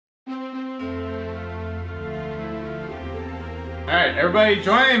Alright, everybody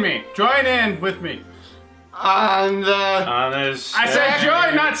join me. Join in with me. On this. I said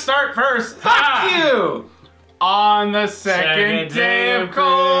join, not start first. Fuck you! On the second day of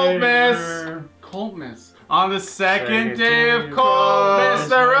Cultmas. Cultmas. On the second day of Cultmas,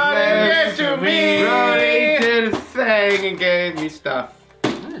 the Roadie gave to me. Roadie did a thing and gave me stuff.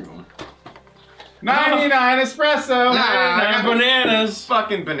 99 espresso. I got bananas.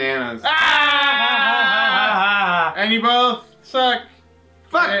 Fucking bananas. And you both suck.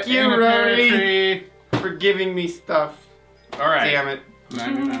 Fuck you, Roadie, for giving me stuff. Alright. Damn it.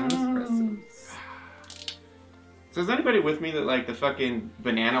 99 espressos. So is anybody with me that like the fucking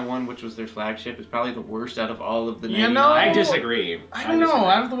banana one, which was their flagship, is probably the worst out of all of the 99? You know, I disagree. I don't know.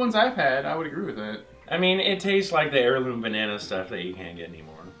 Out of the ones I've had, I would agree with it. I mean, it tastes like the heirloom banana stuff that you can't get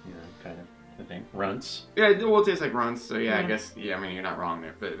anymore. You know, kind of the thing. Runts. Yeah, well, it tastes like Runts, so yeah, I guess, yeah, I mean, you're not wrong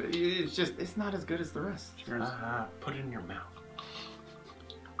there. But it's just, it's not as good as the rest. Put it in your mouth.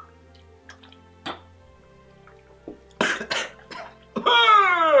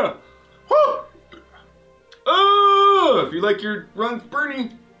 If you like your Runs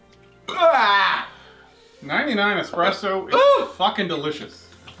burning. 99 espresso is fucking delicious.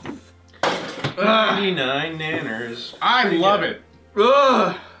 99 nanners. I love it.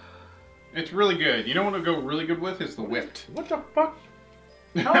 Ugh. It's really good. You know what to go really good with is the whipped. What the fuck?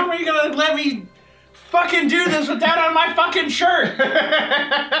 How are you gonna let me fucking do this with that on my fucking shirt?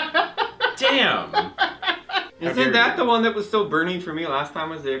 Damn. Isn't that the one that was so burning for me last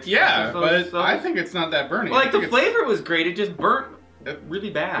time? Was the espresso? Yeah, but I think it's not that burning. Well, like the flavor was great. It just burnt really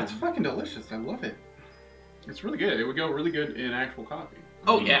bad. It's fucking delicious. I love it. It's really good. It would go really good in actual coffee.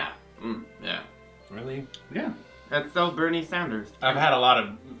 Oh yeah. Yeah. Really? Yeah. That's so Bernie Sanders. I've had a lot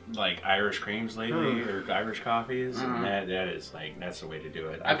of like Irish creams lately, or Irish coffees, and that is like, that's the way to do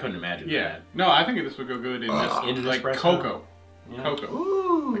it. I couldn't imagine that. No, I think this would go good in this, like cocoa. Yeah. Cocoa.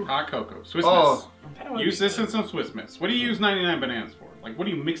 Ooh. Like hot cocoa. Swiss Miss. Use this in some Swiss Miss. What do you use 99 bananas for? Like, what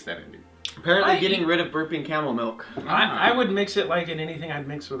do you mix that into? Apparently getting rid of burping camel milk. I would mix it like in anything I'd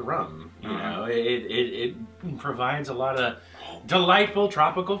mix with rum. You know, it provides a lot of delightful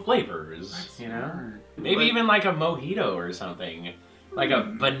tropical flavors. You know, maybe even like a mojito or something, like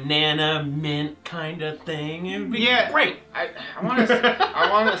a banana mint kind of thing. It would be great. I want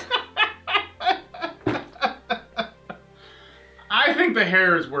to. I think the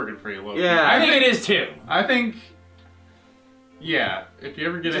hair is working for you, Loki. Yeah, I think it is too. I think. Yeah, if you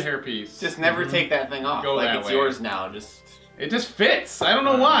ever get a hairpiece, just never take that thing off. Go like that it's way. yours now. It just fits. I don't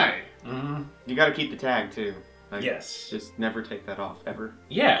know why. You got to keep the tag too. Like, yes. Just never take that off ever.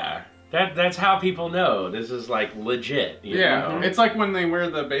 Yeah. That's how people know this is like legit. You know? It's like when they wear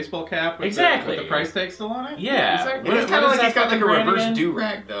the baseball cap with, with the price tag still on it. Yeah. Exactly. It's kind of like he's got like a reverse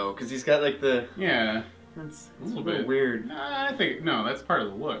do-rag though, because he's got like the It's a little bit weird. I think that's part of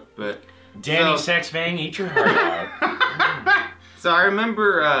the look. But Danny Sexfang, eat your heart out. So I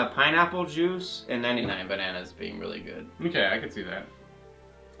remember pineapple juice and 99 bananas being really good. Okay, I could see that.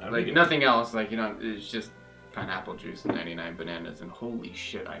 Like nothing else. Like it's just pineapple juice and 99 bananas, and holy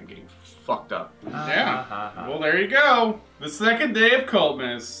shit, I'm getting fucked up. Yeah. Well, there you go. The second day of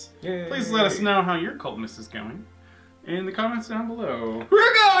Cultmas. Yay. Please let us know how your Cultmas is going in the comments down below.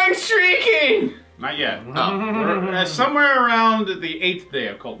 We're going streaking! Not yet. We're somewhere around the 8th day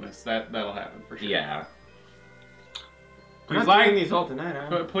of Cultmas. That'll happen for sure. Yeah. Please like these all tonight.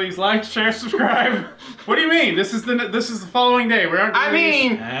 Please like, share, subscribe. What do you mean? This is the following day. We aren't.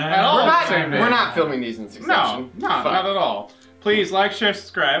 We're not filming these in succession. No, not at all. Please like, share,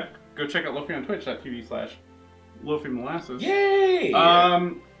 subscribe. Go check out Lofi on twitch.tv/LofiMolasses. Yay!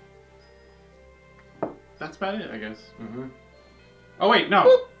 That's about it, I guess. Oh wait,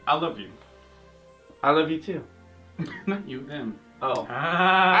 no. I love you. I love you too. Not you, them. Oh.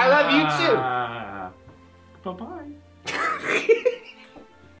 I love you too. Bye-bye.